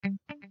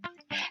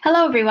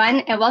Hello,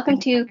 everyone, and welcome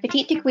to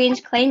Petite to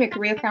Queen's Claim Your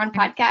Career Crown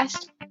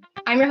podcast.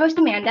 I'm your host,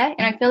 Amanda,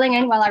 and I'm filling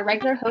in while our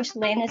regular host,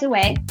 Lynn, is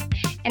away.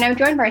 And I'm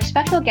joined by our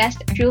special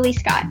guest, Julie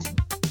Scott.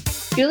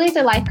 Julie is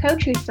a life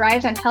coach who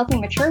thrives on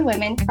helping mature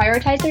women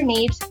prioritize their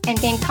needs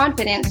and gain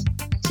confidence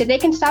so they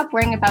can stop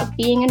worrying about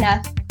being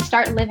enough and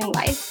start living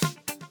life.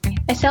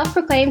 A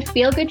self-proclaimed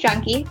feel-good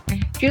junkie,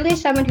 Julie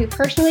is someone who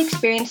personally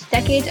experienced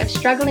decades of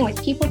struggling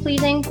with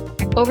people-pleasing,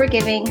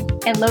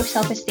 overgiving, and low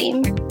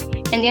self-esteem.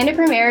 And the end of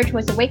her marriage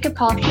was the wake-up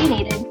call she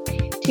needed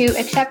to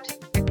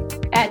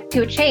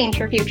change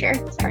her future.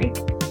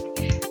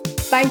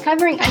 By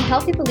uncovering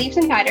unhealthy beliefs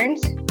and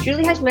patterns,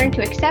 Julie has learned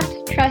to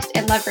accept, trust,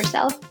 and love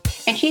herself,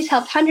 and she's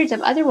helped hundreds of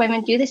other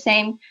women do the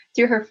same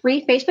through her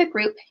free Facebook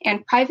group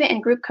and private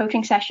and group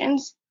coaching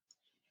sessions.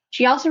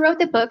 She also wrote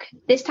the book,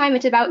 This Time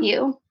It's About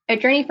You, a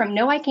journey from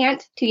no I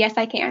can't to yes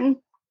I can.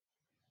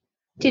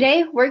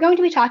 Today, we're going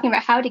to be talking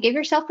about how to give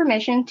yourself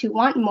permission to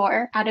want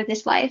more out of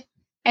this life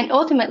and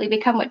ultimately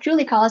become what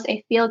Julie calls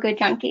a feel-good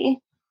junkie.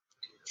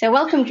 So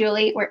welcome,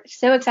 Julie. We're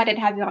so excited to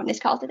have you on this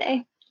call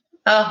today.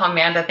 Oh,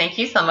 Amanda, thank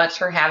you so much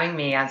for having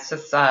me. It's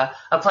just a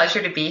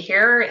pleasure to be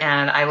here,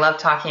 and I love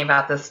talking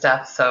about this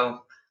stuff, so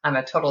I'm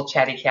a total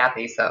chatty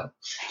Cathy, so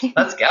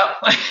let's go.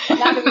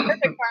 That would be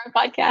perfect for our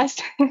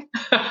podcast.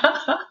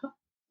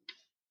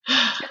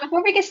 So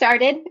before we get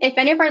started, if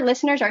any of our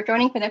listeners are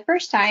joining for the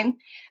first time,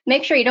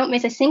 make sure you don't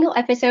miss a single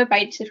episode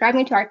by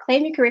subscribing to our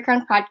Claim Your Career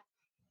Crown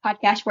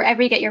podcast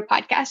wherever you get your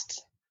podcasts.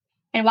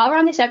 And while we're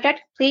on the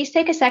subject, please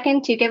take a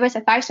second to give us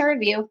a 5-star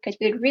review because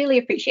we would really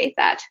appreciate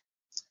that.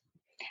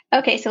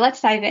 Okay, so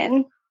let's dive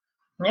in.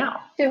 Yeah.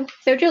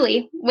 So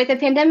Julie, with the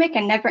pandemic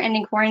and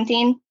never-ending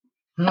quarantine,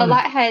 a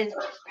lot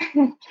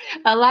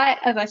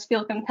of us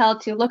feel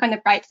compelled to look on the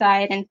bright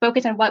side and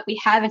focus on what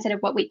we have instead of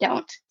what we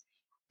don't.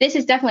 This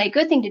is definitely a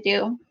good thing to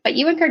do, but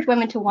you encourage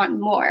women to want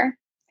more.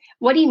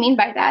 What do you mean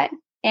by that?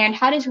 And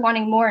how does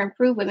wanting more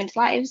improve women's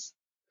lives?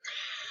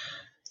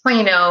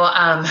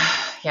 Well,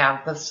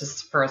 let's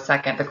just for a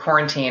second, the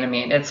quarantine,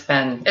 it's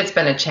been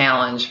a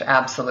challenge,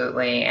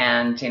 absolutely.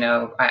 And,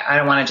 I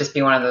don't want to just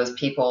be one of those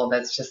people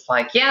that's just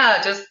like,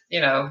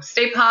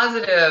 stay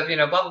positive,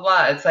 blah, blah,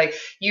 blah. It's like,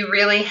 you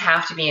really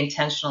have to be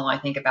intentional, I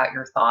think, about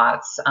your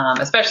thoughts,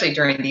 especially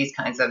during these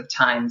kinds of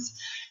times.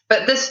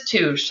 But this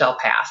too shall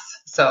pass.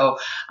 So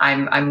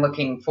I'm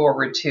looking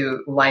forward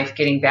to life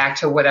getting back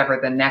to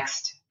whatever the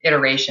next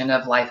iteration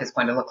of life is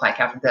going to look like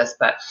after this.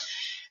 But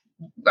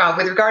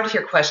with regard to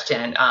your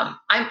question,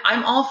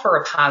 I'm all for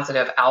a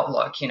positive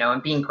outlook,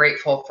 and being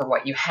grateful for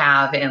what you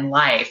have in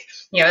life.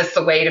 It's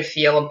the way to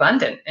feel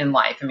abundant in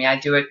life. I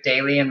do it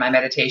daily in my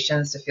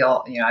meditations to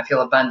feel, I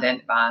feel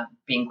abundant by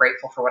being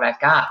grateful for what I've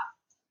got.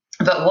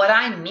 But what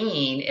I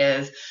mean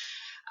is,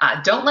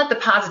 don't let the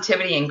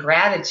positivity and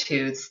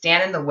gratitude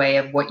stand in the way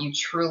of what you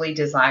truly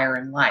desire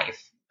in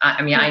life.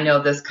 I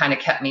know this kind of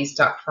kept me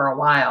stuck for a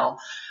while,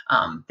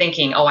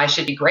 thinking, I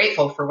should be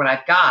grateful for what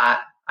I've got.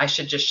 I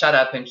should just shut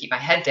up and keep my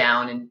head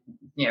down and,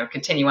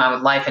 continue on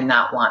with life and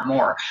not want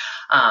more.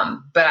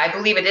 But I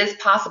believe it is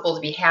possible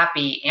to be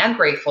happy and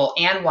grateful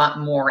and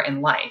want more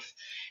in life.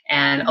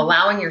 And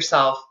allowing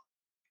yourself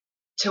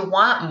to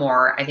want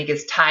more, I think,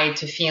 is tied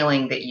to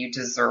feeling that you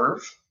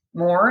deserve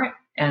more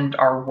and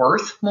are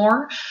worth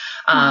more.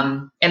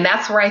 And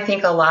that's where I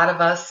think a lot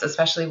of us,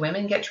 especially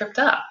women, get tripped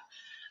up,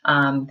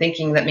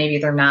 thinking that maybe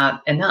they're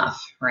not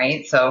enough,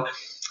 right? So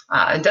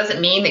it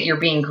doesn't mean that you're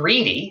being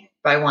greedy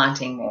by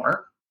wanting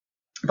more.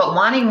 But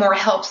wanting more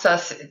helps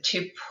us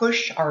to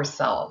push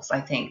ourselves, I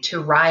think,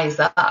 to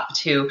rise up,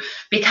 to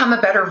become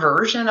a better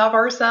version of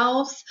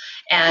ourselves,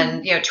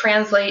 and,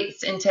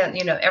 translates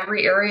into,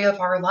 every area of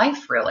our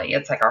life, really.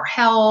 It's like our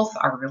health,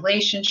 our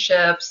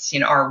relationships,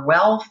 our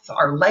wealth,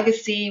 our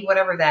legacy,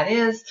 whatever that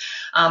is.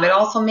 It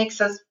also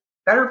makes us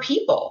better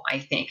people, I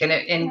think,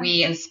 and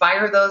we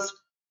inspire those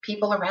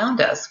people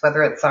around us,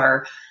 whether it's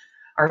our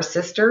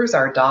sisters,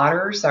 our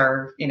daughters,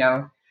 our,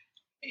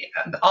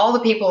 all the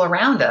people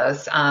around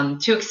us,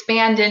 to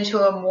expand into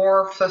a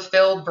more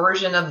fulfilled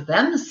version of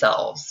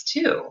themselves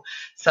too.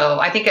 So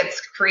I think it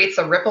creates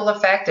a ripple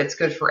effect. It's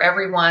good for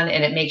everyone,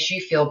 and it makes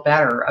you feel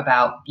better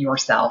about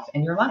yourself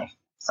and your life.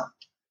 So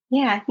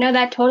yeah, no,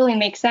 that totally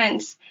makes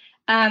sense.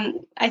 I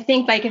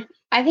think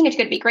it's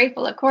good to be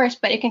grateful, of course,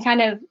 but it can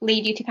kind of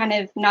lead you to kind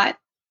of not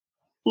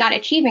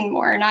achieving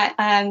more, not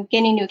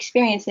gaining new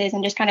experiences,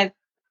 and just kind of,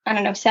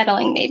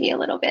 settling maybe a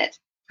little bit.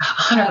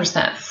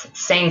 100%,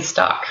 staying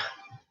stuck.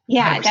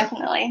 Yeah, 100%.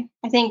 Definitely.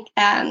 I think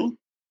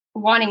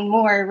wanting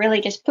more really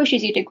just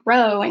pushes you to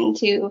grow and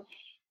to,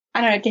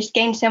 just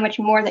gain so much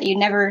more that you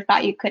never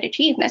thought you could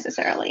achieve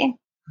necessarily.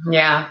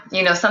 Yeah.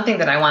 Something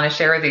that I want to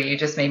share that you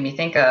just made me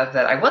think of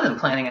that I wasn't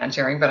planning on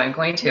sharing, but I'm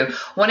going to.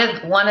 One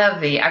of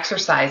the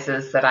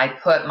exercises that I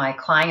put my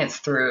clients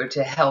through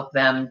to help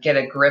them get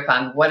a grip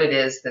on what it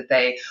is that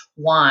they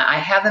want, I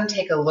have them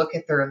take a look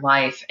at their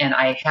life, and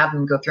I have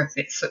them go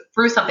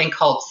through something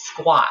called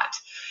SQUAT.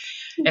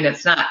 And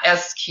it's not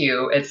SQ,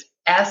 it's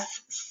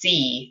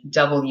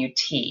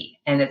SCWT.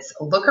 And it's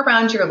look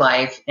around your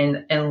life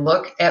and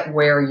look at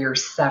where you're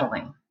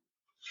settling.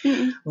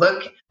 Mm-mm.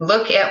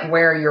 Look at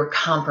where you're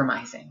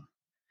compromising.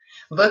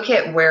 Look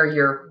at where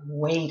you're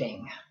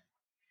waiting,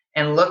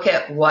 and look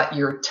at what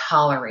you're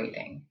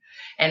tolerating.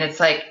 And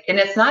it's like, and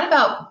it's not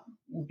about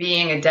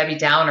being a Debbie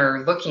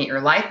Downer looking at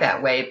your life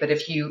that way, but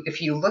if you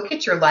look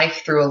at your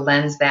life through a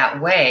lens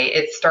that way,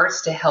 it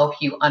starts to help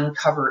you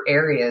uncover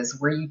areas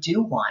where you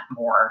do want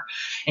more,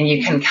 and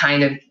you can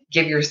kind of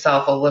give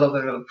yourself a little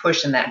bit of a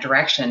push in that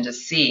direction to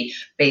see,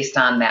 based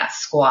on that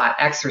squat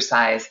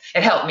exercise.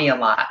 It helped me a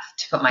lot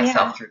to put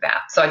myself through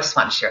that. So I just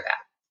want to share that.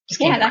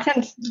 Yeah, that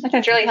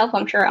sounds really helpful.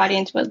 I'm sure our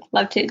audience would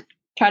love to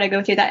try to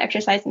go through that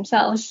exercise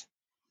themselves.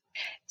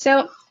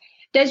 So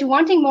does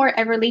wanting more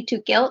ever lead to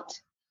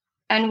guilt?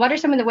 And what are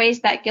some of the ways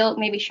that guilt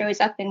maybe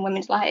shows up in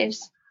women's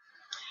lives?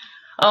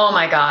 Oh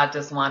my God,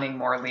 does wanting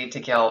more lead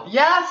to guilt?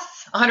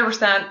 Yes,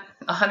 100%,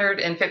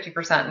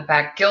 150%. In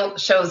fact,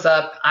 guilt shows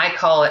up, I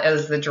call it,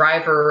 as the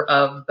driver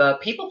of the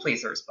people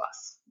pleaser's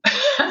bus.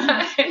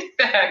 In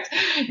fact,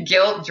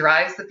 guilt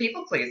drives the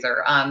people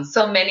pleaser.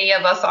 So many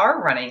of us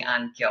are running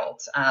on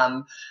guilt.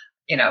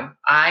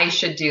 I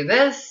should do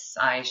this,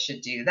 I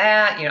should do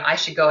that. I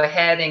should go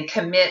ahead and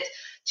commit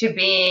to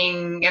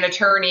being an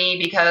attorney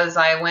because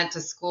I went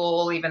to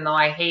school, even though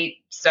I hate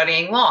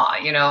studying law.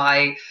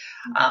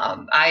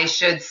 I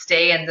should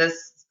stay in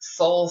this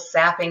soul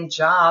sapping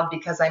job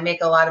because I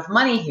make a lot of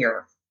money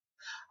here.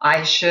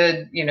 I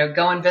should,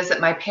 go and visit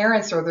my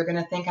parents, or they're going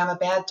to think I'm a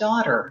bad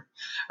daughter.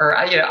 Or,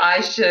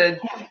 I should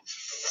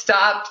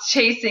stop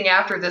chasing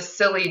after this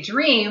silly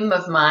dream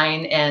of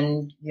mine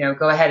and,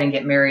 go ahead and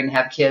get married and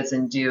have kids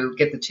and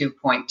get the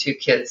 2.2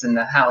 kids in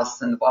the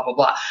house and blah, blah,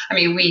 blah. I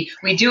mean,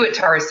 we do it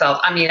to ourselves.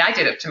 I mean, I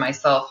did it to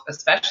myself,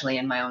 especially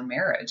in my own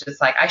marriage. It's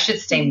like, I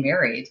should stay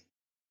married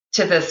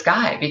to this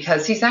guy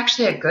because he's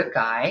actually a good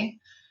guy.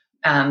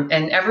 And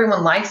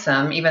everyone likes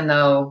him, even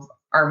though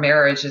our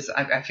marriage is,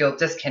 I feel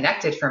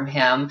disconnected from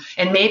him,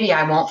 and maybe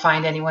I won't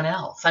find anyone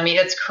else. I mean,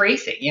 it's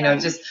crazy,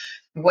 just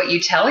what you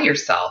tell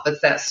yourself.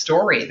 It's that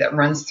story that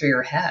runs through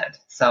your head.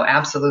 So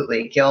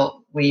absolutely,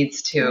 guilt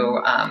leads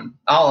to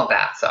all of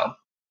that. So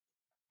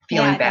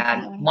feeling bad,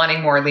 definitely.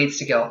 Wanting more leads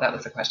to guilt. That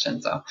was the question.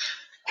 So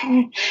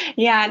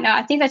yeah, no,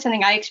 I think that's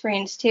something I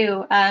experienced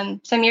too.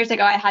 Some years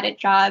ago, I had a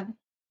job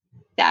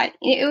that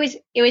it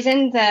was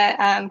in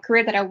the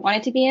career that I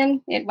wanted to be in,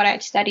 what I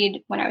had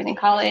studied when I was in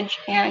college.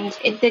 And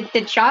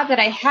the job that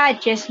I had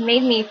just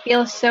made me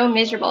feel so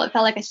miserable. It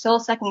felt like a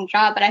soul-sucking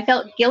job, but I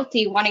felt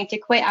guilty wanting to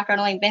quit after I'd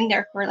only been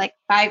there for like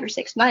 5 or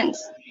 6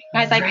 months.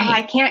 And I was like,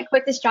 I can't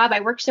quit this job.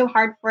 I worked so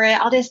hard for it.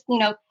 I'll just,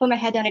 put my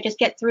head down and just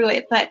get through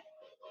it. But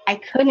I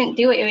couldn't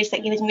do it. It was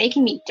like, it was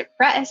making me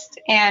depressed.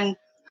 And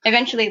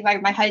eventually,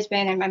 like, my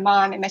husband and my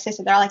mom and my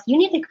sister, they're all like, you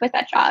need to quit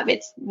that job.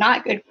 It's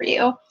not good for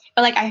you.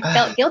 But like, I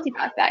felt guilty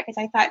about that because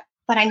I thought,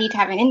 but I need to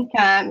have an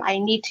income. I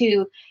need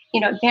to,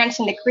 advance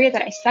in the career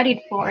that I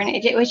studied for. And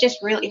it was just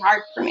really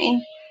hard for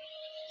me.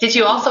 Did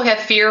you also have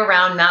fear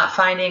around not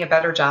finding a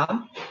better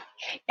job?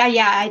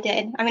 Yeah, I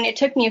did. I mean, it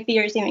took me a few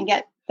years to even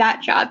get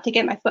that job, to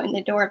get my foot in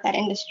the door of that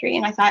industry.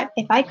 And I thought,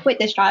 if I quit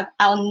this job,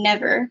 I'll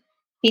never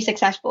be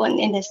successful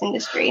in this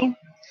industry.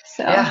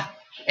 So. Yeah.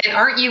 And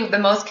aren't you the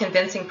most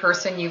convincing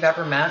person you've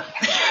ever met?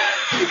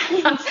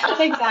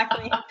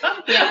 Exactly.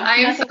 Yeah, I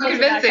am so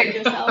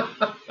convincing.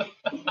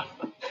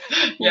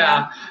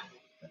 Yeah.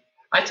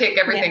 I take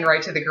everything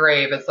right to the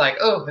grave. It's like,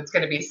 oh, it's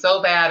going to be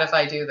so bad if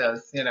I do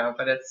this,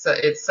 but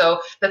it's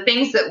so, the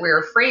things that we're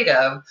afraid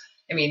of,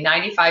 I mean,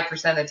 95%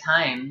 of the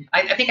time,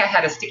 I think I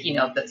had a sticky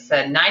note that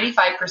said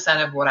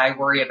 95% of what I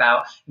worry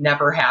about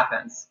never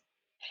happens.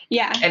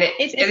 Yeah. And it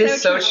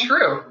is so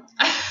true.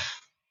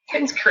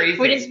 It's crazy.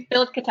 We just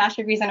build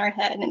catastrophes in our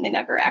head and they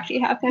never actually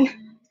happen.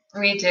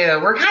 We do.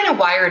 We're kind of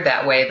wired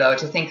that way, though,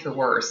 to think the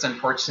worst,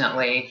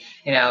 unfortunately.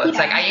 It's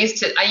like I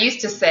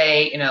used to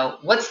say,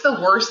 what's the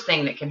worst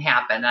thing that can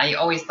happen? I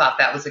always thought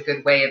that was a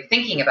good way of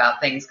thinking about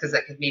things because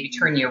it could maybe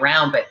turn you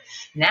around. But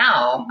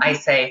now I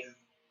say,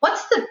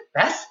 what's the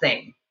best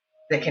thing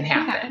that can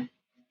happen?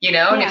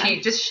 And if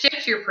you just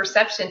shift your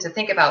perception to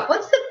think about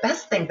what's the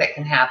best thing that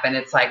can happen,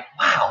 it's like,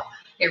 wow,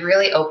 it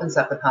really opens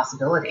up the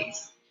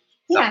possibilities.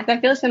 Yeah,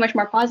 that feels so much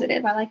more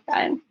positive. I like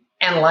that.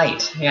 And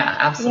light. Yeah,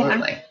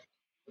 absolutely. Yeah.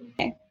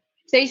 Okay.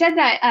 So you said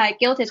that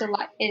guilt is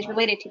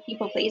related to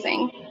people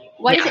pleasing.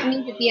 What does it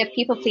mean to be a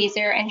people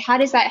pleaser, and how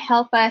does that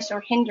help us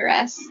or hinder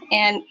us?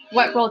 And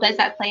what role does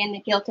that play in the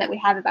guilt that we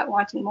have about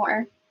wanting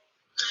more?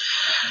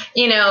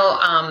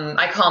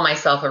 I call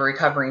myself a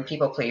recovering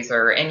people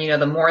pleaser. And,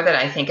 the more that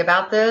I think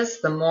about this,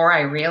 the more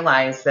I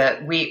realize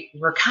that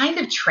we're kind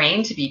of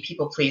trained to be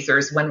people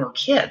pleasers when we're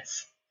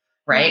kids.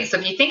 Right. So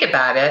if you think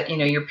about it,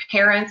 your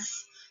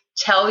parents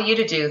tell you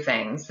to do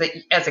things that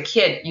as a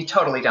kid, you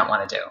totally don't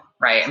want to do.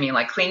 Right. I mean,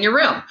 like clean your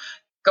room,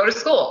 go to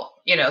school,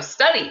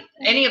 study,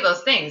 any of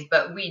those things.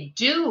 But we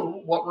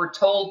do what we're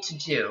told to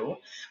do.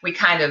 We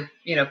kind of,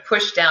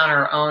 push down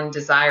our own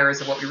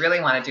desires of what we really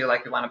want to do,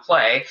 like we want to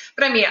play.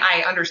 But I mean,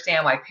 I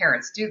understand why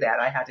parents do that.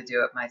 I had to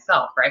do it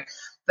myself. Right.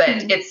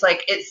 But it's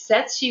like it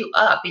sets you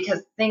up because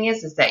the thing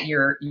is that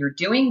you're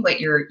doing what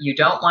you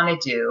don't want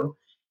to do,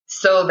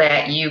 so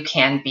that you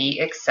can be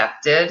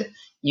accepted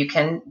you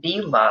can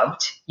be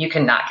loved, you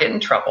can not get in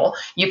trouble,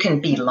 you can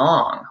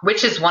belong,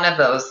 which is one of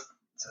those,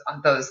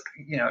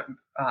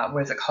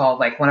 what is it called?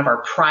 Like one of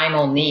our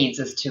primal needs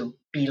is to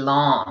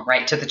belong,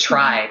 right, to the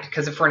tribe.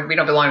 Because if we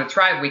don't belong to the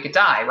tribe, we could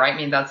die, right? I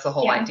mean, that's the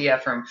whole idea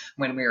from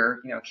when we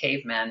were,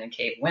 cavemen and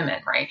cave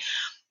women, right?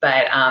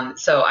 But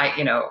so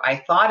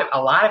I thought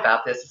a lot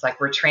about this. It's like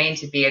we're trained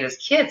to be it as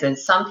kids, and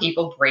some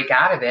people break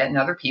out of it and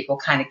other people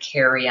kind of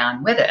carry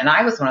on with it. And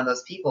I was one of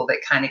those people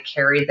that kind of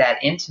carried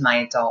that into my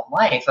adult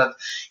life of,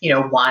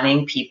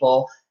 wanting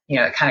people,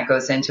 it kind of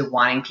goes into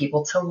wanting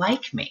people to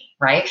like me,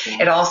 right?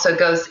 Yeah. It also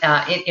goes,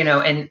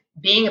 and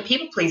being a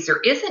people pleaser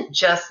isn't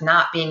just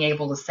not being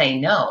able to say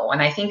no.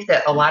 And I think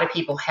that a lot of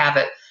people have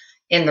it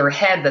in their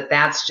head that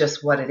that's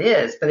just what it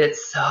is, but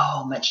it's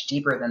so much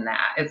deeper than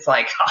that. It's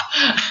like,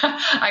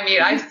 I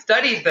mean, I've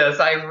studied this,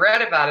 I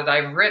read about it,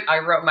 I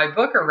wrote my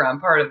book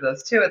around part of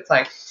this too. It's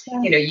like,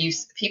 you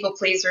people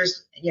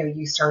pleasers,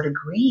 you start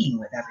agreeing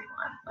with everyone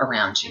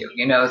around you.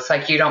 It's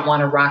like you don't want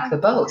to rock the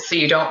boat, so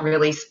you don't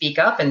really speak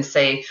up and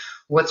say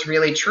what's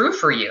really true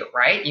for you,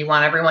 right? You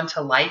want everyone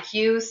to like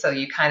you, so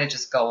you kind of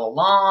just go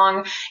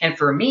along. And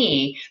for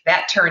me,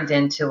 that turned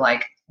into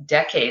like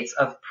decades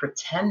of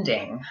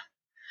pretending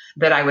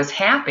that I was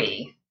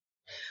happy,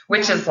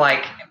 which is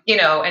like,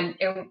 and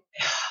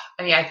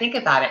I mean, I think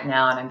about it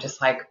now and I'm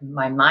just like,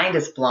 my mind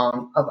is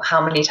blown of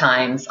how many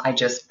times I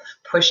just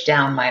pushed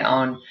down my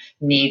own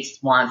needs,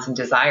 wants, and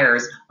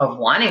desires of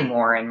wanting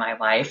more in my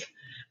life,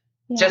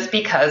 just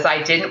because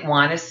I didn't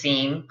want to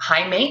seem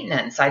high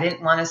maintenance. I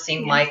didn't want to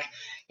seem like,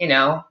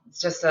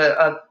 just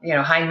a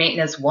high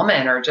maintenance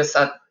woman or just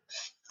a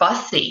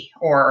fussy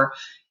or,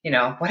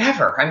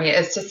 whatever. I mean,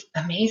 it's just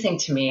amazing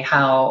to me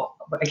how,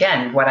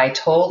 again, what I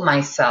told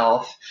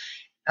myself,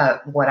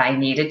 what I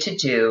needed to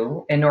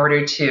do in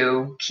order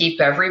to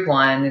keep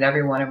everyone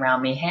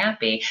around me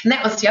happy. And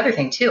that was the other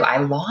thing too. I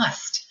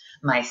lost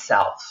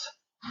myself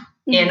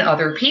in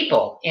other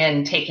people,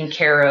 in taking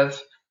care of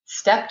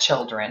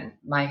stepchildren,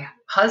 my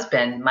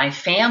husband, my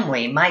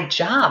family, my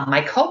job,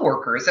 my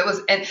coworkers. It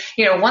was, and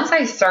once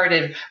I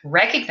started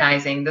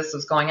recognizing this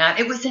was going on,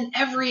 it was in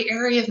every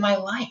area of my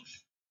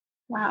life.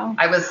 Wow.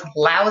 I was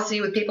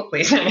lousy with people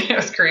pleasing. It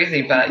was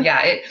crazy, but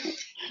yeah.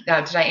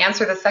 Did I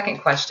answer the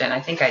second question?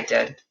 I think I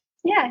did.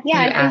 Yeah,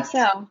 I think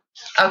so.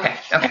 Okay.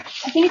 I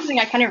think it's something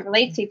I kind of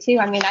relate to too.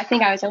 I mean, I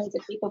think I was always a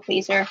people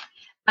pleaser.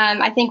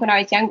 I think when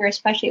I was younger,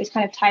 especially, it was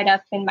kind of tied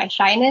up in my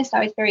shyness.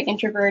 I was very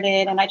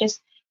introverted, and I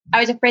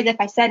was afraid that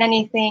if I said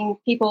anything,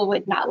 people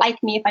would not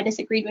like me if I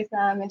disagreed with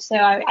them. And so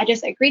I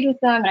just agreed with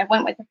them, and I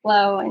went with the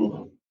flow,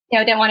 and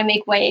didn't want to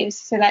make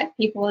waves so that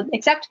people would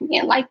accept me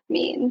and like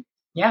me. And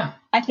yeah,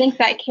 I think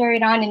that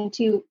carried on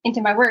into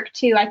my work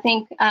too. I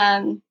think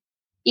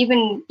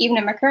even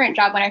in my current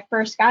job, when I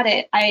first got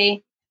it,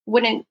 I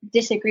wouldn't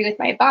disagree with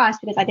my boss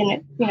because I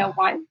didn't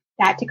want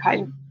that to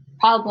cause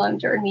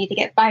problems or me to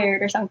get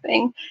fired or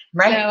something.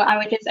 Right. So I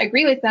would just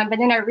agree with them. But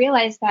then I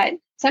realized that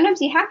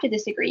sometimes you have to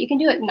disagree. You can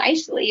do it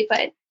nicely,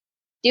 but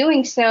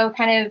doing so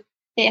kind of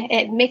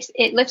it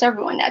lifts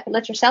everyone up. It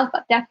lifts yourself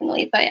up,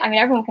 definitely. But I mean,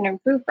 everyone can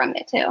improve from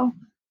it too.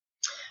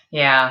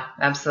 Yeah,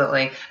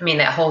 absolutely. I mean,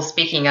 that whole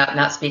speaking up,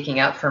 not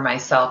speaking up for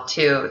myself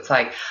too. It's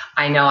like,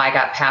 I know I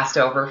got passed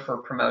over for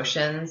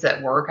promotions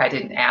at work. I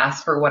didn't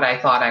ask for what I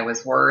thought I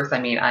was worth. I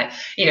mean,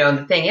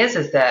 the thing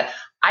is that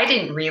I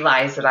didn't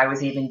realize that I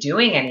was even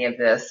doing any of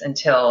this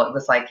until it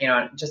was like,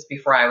 just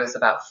before I was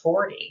about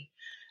 40,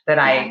 that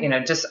I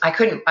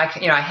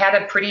had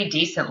a pretty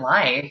decent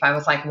life. I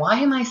was like,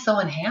 why am I so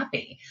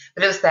unhappy?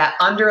 But it was that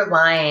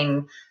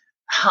underlying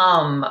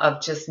hum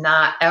of just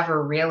not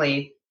ever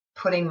really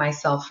putting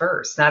myself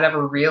first, not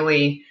ever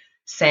really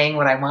saying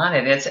what I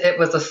wanted. It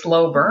was a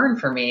slow burn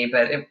for me,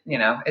 but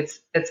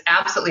it's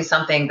absolutely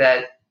something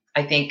that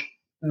I think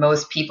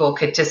most people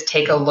could just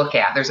take a look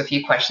at. There's a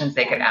few questions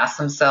they could ask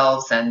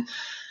themselves, and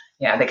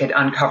they could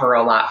uncover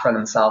a lot for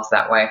themselves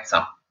that way.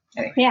 So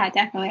anyway. Yeah,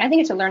 definitely. I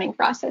think it's a learning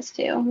process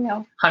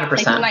too.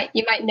 100%. Like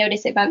you might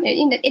notice it, but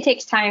it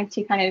takes time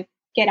to kind of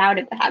get out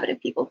of the habit of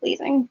people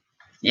pleasing.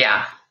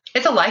 Yeah,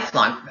 it's a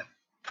lifelong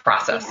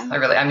process.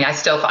 Yeah.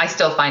 I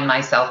still find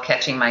myself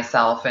catching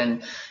myself,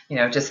 and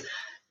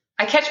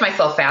I catch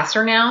myself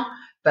faster now,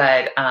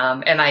 but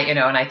and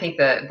I think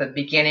the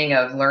beginning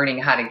of learning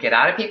how to get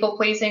out of people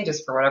pleasing,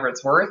 just for whatever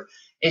it's worth,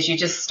 is you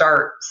just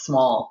start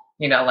small.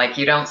 Like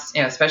you don't,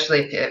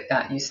 especially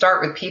if you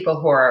start with people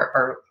who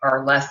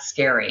are less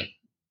scary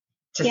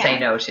to say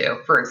no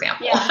to, for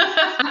example.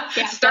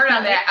 Start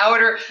on that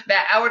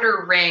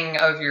outer ring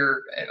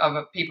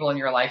of people in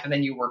your life, and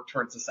then you work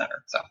towards the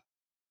center. So.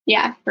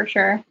 Yeah, for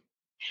sure.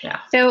 Yeah.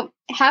 So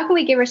how can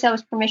we give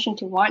ourselves permission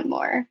to want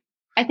more?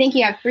 I think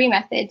you have 3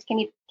 methods. Can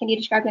you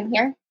describe them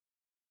here?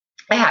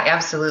 Yeah,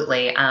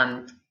 absolutely.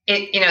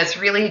 It's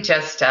really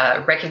just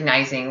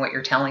recognizing what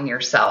you're telling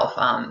yourself.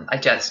 I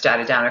just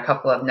jotted down a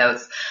couple of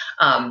notes.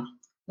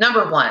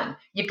 Number 1,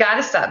 you've got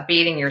to stop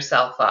beating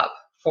yourself up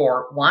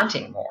for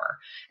wanting more.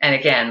 And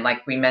again,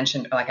 like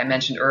I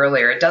mentioned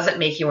earlier, it doesn't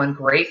make you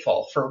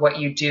ungrateful for what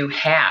you do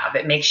have.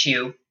 It makes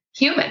you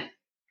human.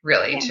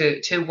 really,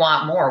 to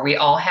want more. We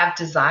all have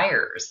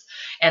desires.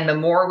 And the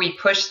more we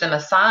push them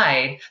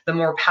aside, the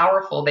more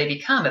powerful they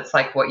become. It's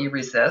like what you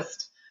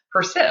resist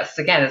persists.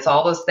 Again, it's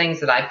all those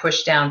things that I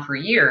pushed down for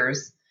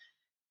years.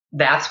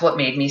 That's what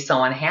made me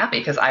so unhappy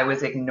because I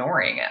was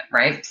ignoring it,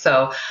 right?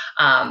 So,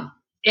 and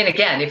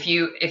again, if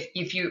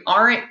you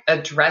aren't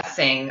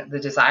addressing the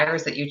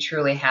desires that you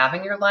truly have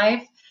in your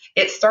life,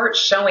 it starts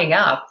showing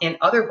up in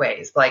other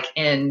ways, like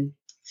in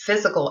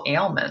physical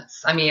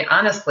ailments. I mean,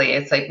 honestly,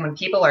 it's like when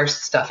people are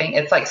stuffing,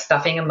 it's like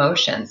stuffing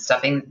emotions,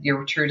 stuffing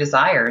your true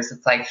desires.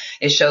 It's like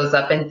it shows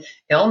up in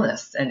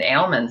illness and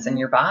ailments in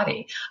your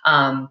body.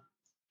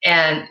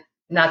 And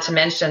not to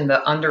mention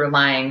the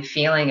underlying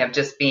feeling of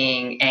just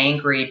being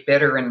angry,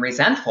 bitter, and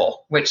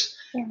resentful, which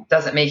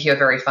doesn't make you a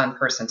very fun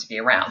person to be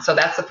around. So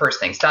that's the first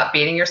thing. Stop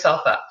beating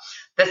yourself up.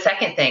 The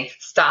second thing,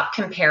 stop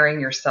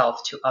comparing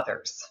yourself to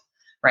others,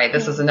 right?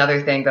 This is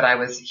another thing that I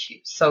was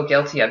so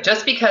guilty of.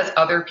 Just because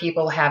other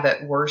people have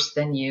it worse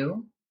than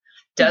you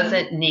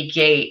doesn't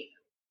negate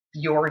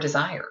your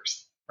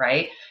desires,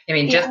 right? I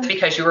mean, just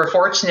because you were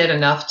fortunate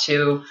enough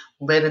to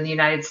live in the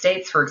United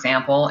States, for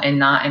example, and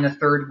not in a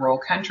third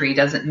world country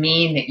doesn't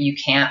mean that you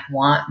can't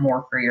want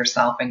more for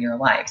yourself in your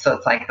life. So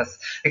it's like this,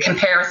 the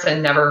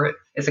comparison never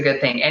is a good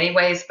thing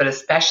anyways, but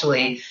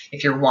especially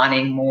if you're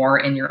wanting more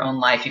in your own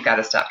life, you've got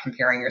to stop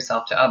comparing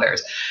yourself to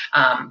others.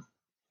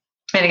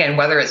 And again,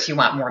 whether it's you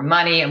want more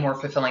money, a more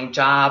fulfilling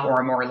job, or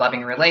a more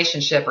loving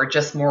relationship, or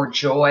just more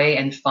joy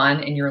and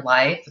fun in your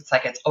life, it's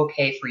like it's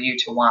okay for you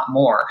to want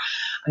more,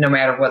 no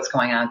matter what's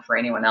going on for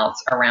anyone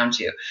else around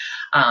you.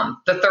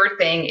 The third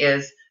thing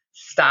is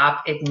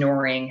stop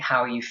ignoring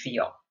how you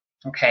feel.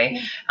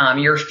 Okay.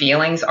 Your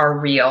feelings are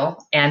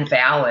real and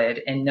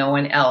valid, and no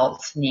one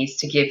else needs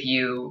to give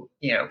you,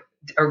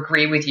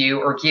 agree with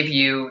you or give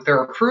you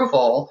their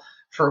approval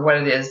for what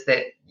it is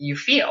that you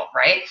feel,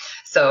 right?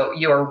 So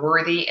you are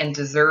worthy and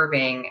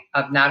deserving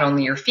of not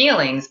only your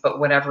feelings, but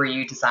whatever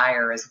you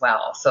desire as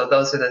well. So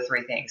those are the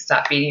three things.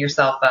 Stop beating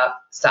yourself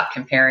up, stop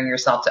comparing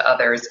yourself to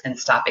others, and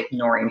stop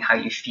ignoring how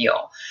you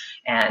feel.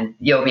 And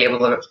you'll be able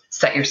to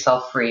set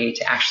yourself free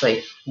to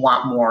actually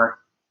want more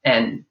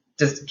and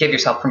just give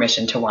yourself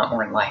permission to want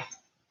more in life.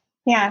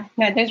 Yeah,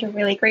 no, those are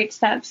really great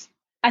steps.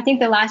 I think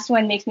the last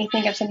one makes me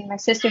think of something my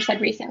sister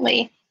said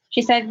recently.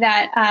 She said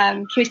that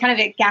she was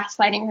kind of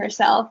gaslighting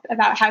herself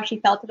about how she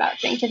felt about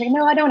things. She's like,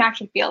 no, I don't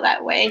actually feel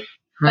that way.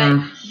 But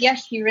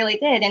yes, you really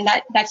did. And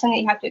that's something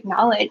you have to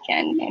acknowledge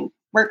and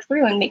work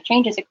through and make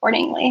changes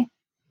accordingly.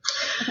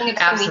 I think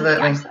it's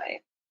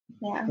absolutely.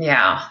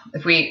 Yeah.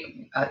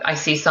 I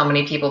see so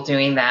many people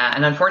doing that.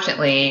 And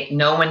unfortunately,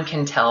 no one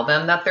can tell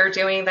them that they're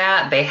doing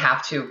that. They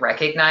have to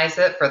recognize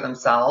it for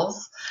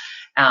themselves.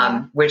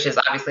 Which is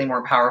obviously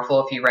more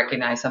powerful if you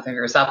recognize something for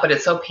yourself. But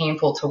it's so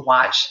painful to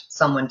watch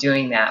someone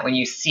doing that. When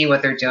you see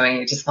what they're doing,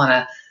 you just want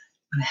to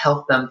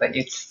help them, but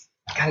you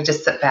got to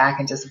just sit back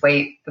and just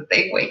wait that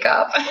they wake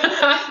up.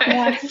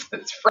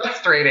 It's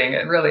frustrating.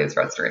 It really is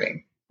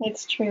frustrating.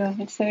 It's true.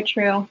 It's so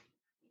true.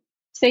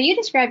 So you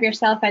describe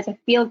yourself as a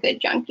feel-good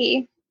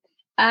junkie.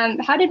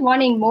 How did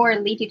wanting more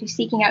lead you to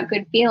seeking out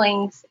good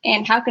feelings,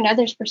 and how can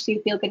others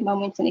pursue feel-good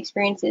moments and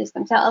experiences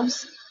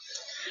themselves?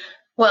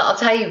 Well, I'll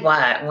tell you what,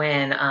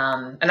 and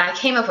I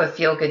came up with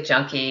Feel Good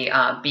Junkie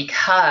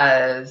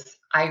because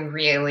I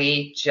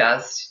really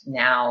just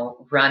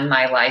now run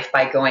my life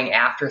by going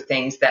after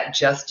things that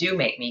just do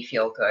make me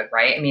feel good,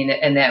 right? I mean,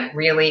 and that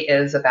really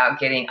is about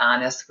getting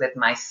honest with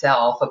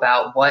myself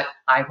about what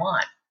I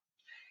want.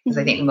 Because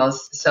I think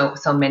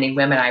so many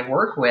women I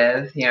work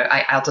with,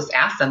 I'll just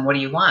ask them, what do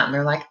you want? And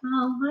they're like,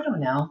 oh, I don't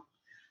know.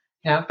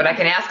 But I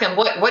can ask them,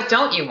 what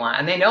don't you want?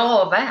 And they know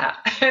all of that.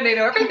 And they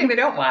know everything they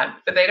don't want,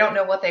 but they don't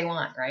know what they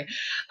want, right?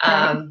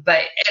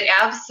 But it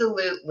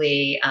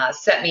absolutely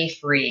set me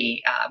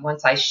free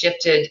once I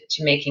shifted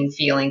to making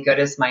feeling good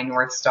as my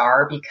North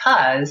Star,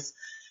 because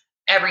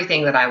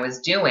everything that I was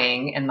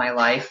doing in my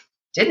life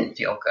didn't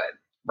feel good,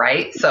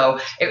 right?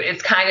 So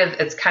it's kind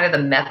of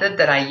the method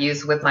that I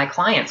use with my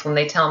clients. When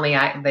they tell me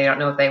they don't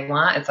know what they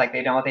want, it's like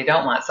they know what they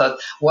don't want. So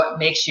what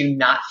makes you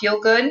not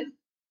feel good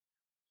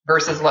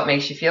versus what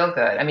makes you feel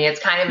good. I mean, it's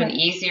kind of an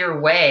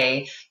easier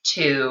way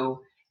to,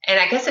 and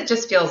I guess it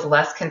just feels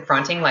less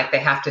confronting, like they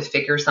have to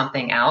figure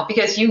something out,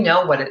 because you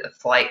know what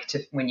it's like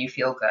when you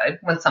feel good,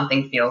 when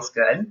something feels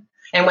good,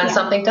 and when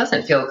something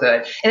doesn't feel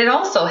good. And it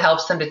also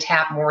helps them to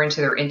tap more into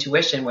their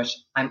intuition, which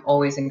I'm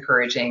always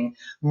encouraging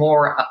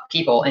more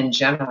people in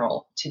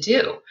general to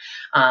do.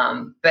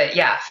 But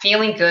yeah,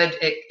 feeling good,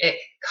 it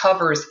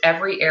covers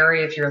every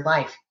area of your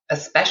life,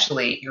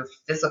 especially your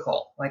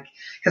physical. Like,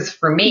 because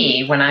for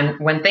me,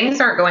 when things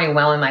aren't going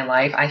well in my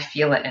life, I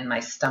feel it in my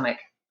stomach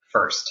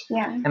first.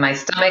 And my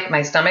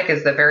stomach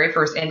is the very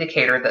first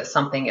indicator that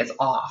something is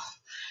off,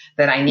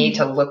 that I need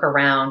to look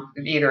around.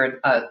 Either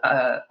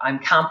I'm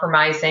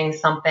compromising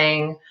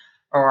something,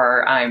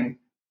 or I'm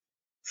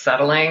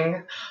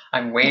settling,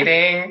 I'm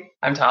waiting,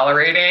 I'm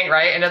tolerating,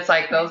 right? And it's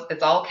like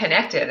it's all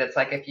connected. It's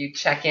like if you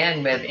check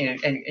in with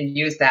and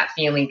use that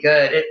feeling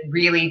good, it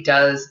really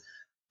does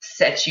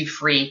sets you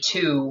free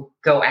to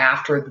go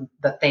after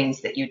the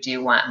things that you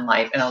do want in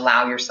life and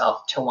allow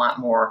yourself to want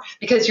more,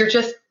 because you're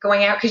just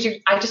going out because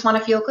I just want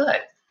to feel good.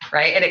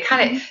 Right. And it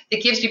kind of,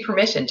 it gives you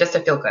permission just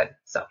to feel good.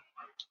 So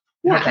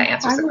I hope that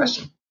answers the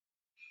question.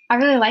 I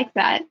really like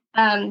that.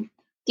 Do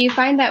you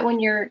find that when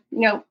you're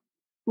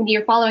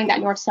following that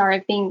North Star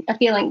of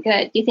feeling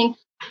good, do you think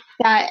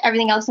that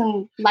everything else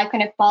in life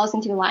kind of falls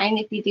into line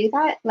if you do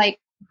that? Like,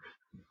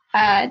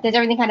 does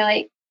everything kind of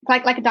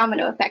like a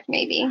domino effect,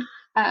 maybe?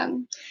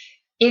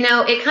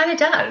 It kind of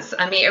does.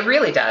 I mean, it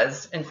really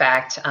does. In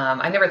fact,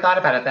 I never thought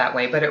about it that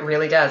way, but it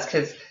really does,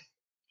 because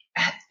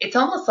it's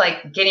almost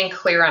like getting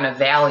clear on a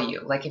value.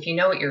 Like if you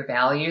know what your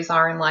values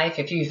are in life,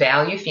 if you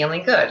value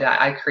feeling good,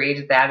 I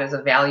created that as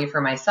a value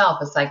for myself.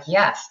 It's like,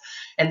 yes.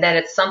 And then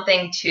it's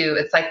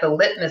like the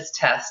litmus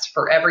test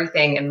for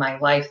everything in my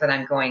life that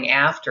I'm going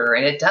after.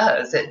 And it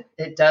does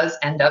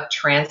end up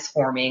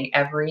transforming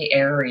every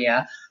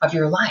area of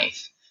your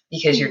life,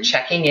 because you're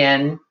checking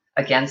in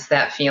against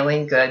that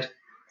feeling good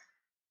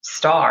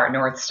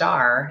North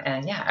Star,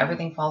 and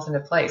everything falls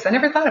into place. I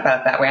never thought about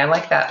it that way. I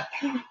like that.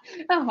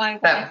 Oh my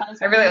God.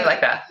 I really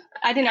like that.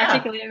 I didn't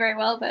articulate it very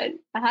well, but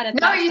I had it.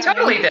 No, you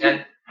totally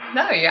did.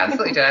 No, you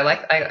absolutely did.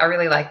 I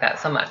really like that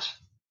so much.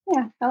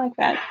 Yeah, I like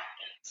that.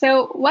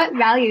 So what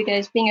value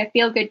does being a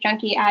feel-good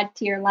junkie add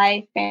to your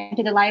life and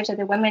to the lives of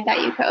the women that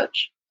you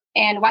coach?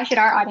 And why should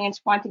our audience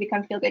want to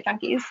become feel-good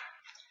junkies?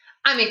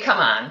 I mean, come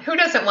on. Who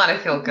doesn't want to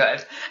feel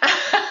good?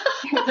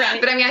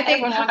 Right. But I mean, I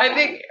think,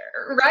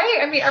 right?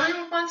 I mean,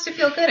 everyone wants to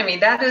feel good. I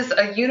mean, that is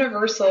a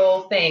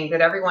universal thing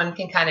that everyone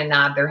can kind of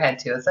nod their head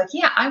to. It's like,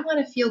 yeah, I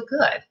want to feel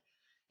good,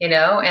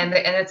 and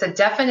it's a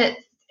definite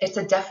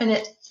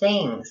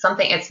thing.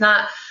 It's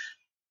not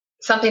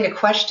something to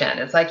question.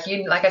 It's like,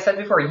 like I said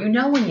before,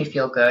 when you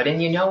feel good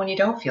and when you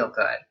don't feel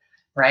good.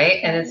 Right.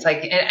 And it's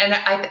like, and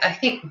I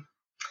think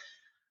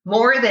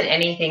more than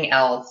anything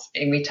else,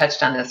 and we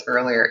touched on this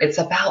earlier, it's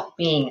about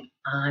being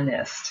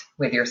honest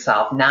with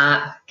yourself,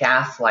 not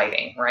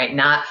gaslighting, right?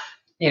 Not,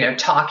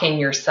 talking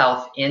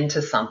yourself into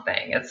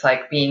something. It's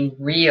like being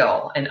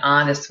real and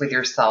honest with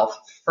yourself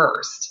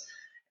first.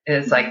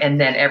 It's like, and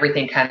then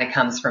everything kind of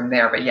comes from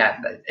there. But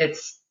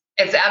it's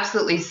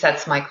absolutely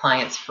sets my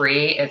clients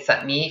free. It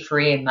set me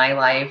free in my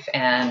life.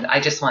 And I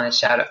just want to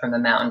shout it from the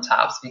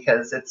mountaintops,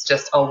 because it's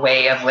just a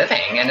way of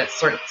living. And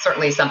it's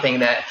certainly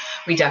something that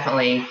we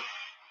definitely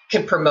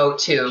could promote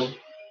to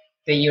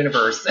the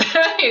universe.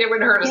 It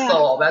wouldn't hurt a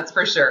soul, that's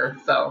for sure.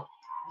 So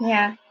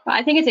yeah, well,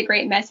 I think it's a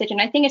great message,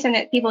 and I think it's something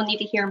that people need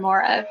to hear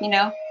more of. I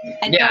don't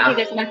think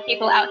there's enough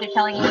people out there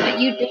telling you that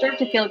you deserve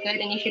to feel good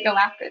and you should go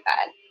after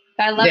that.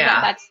 But I love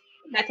that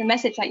that's a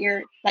message that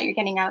you're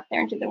getting out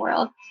there into the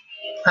world.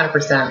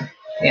 100%.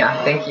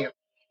 Yeah, thank you.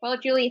 Well,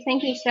 Julie,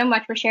 thank you so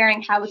much for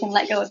sharing how we can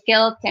let go of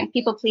guilt and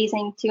people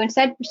pleasing to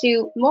instead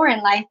pursue more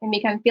in life and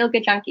become feel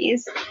good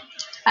junkies.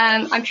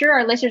 I'm sure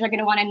our listeners are going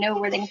to want to know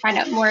where they can find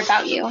out more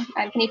about you.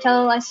 Can you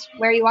tell us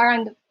where you are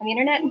on the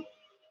internet?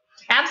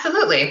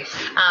 Absolutely.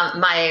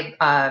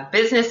 My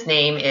business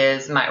name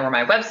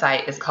my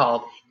website is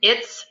called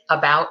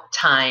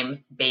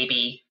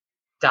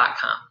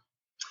itsaboutttimebaby.com.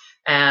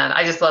 And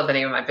I just love the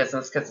name of my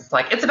business, because it's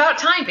like, it's about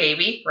time,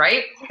 baby,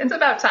 right? It's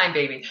about time,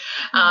 baby.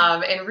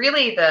 And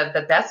really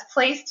the best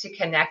place to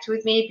connect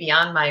with me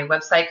beyond my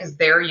website, because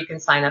there you can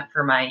sign up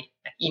for my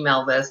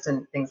email list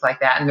and things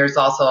like that. And there's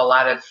also a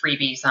lot of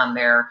freebies on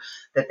there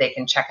that they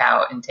can check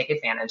out and take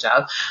advantage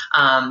of.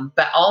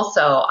 But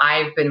also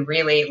I've been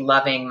really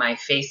loving my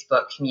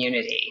Facebook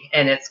community,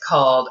 and it's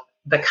called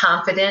the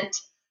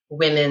Confident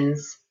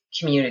Women's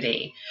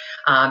Community,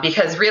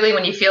 because really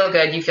when you feel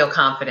good, you feel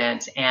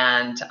confident,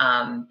 and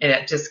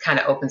it just kind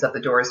of opens up the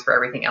doors for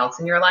everything else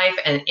in your life.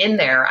 And in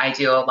there, I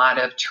do a lot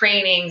of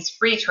trainings,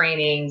 free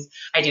trainings.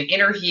 I do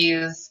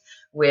interviews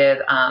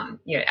with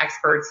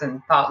experts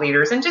and thought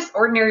leaders and just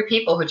ordinary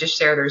people who just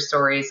share their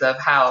stories of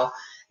how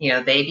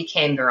they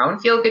became their own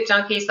feel-good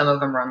junkies. Some of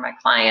them are my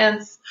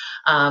clients.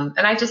 And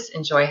I just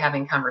enjoy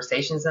having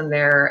conversations in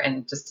there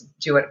and just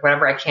do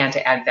whatever I can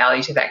to add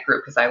value to that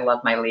group, because I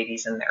love my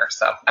ladies in there.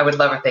 So I would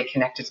love if they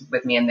connected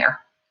with me in there.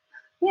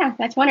 Yeah,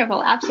 that's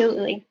wonderful.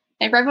 Absolutely.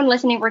 And for everyone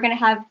listening, we're going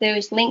to have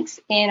those links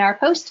in our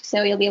post,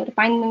 so you'll be able to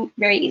find them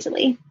very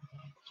easily.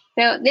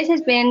 So this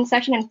has been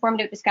such an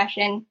informative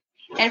discussion.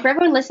 And for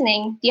everyone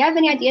listening, do you have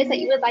any ideas that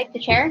you would like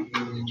to share?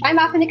 Chime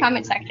off in the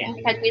comment section,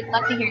 because we'd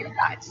love to hear your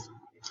thoughts.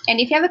 And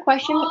if you have a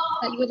question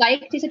that you would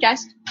like to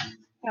suggest,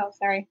 there's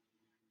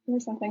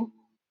something.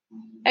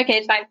 Okay,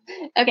 it's fine.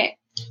 Okay.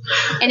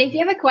 And if you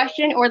have a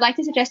question or would like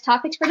to suggest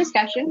topics for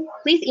discussion,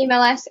 please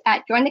email us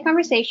at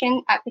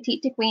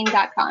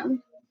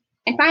jointheconversation@petitetoqueen.com.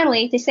 And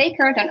finally, to stay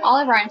current on all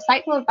of our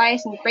insightful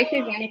advice and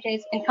breakthrough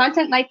advantages and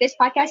content like this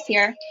podcast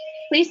here,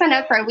 please sign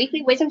up for our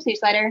weekly Wisdoms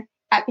newsletter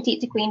at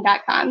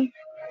petitetoqueen.com.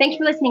 Thanks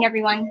for listening,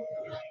 everyone.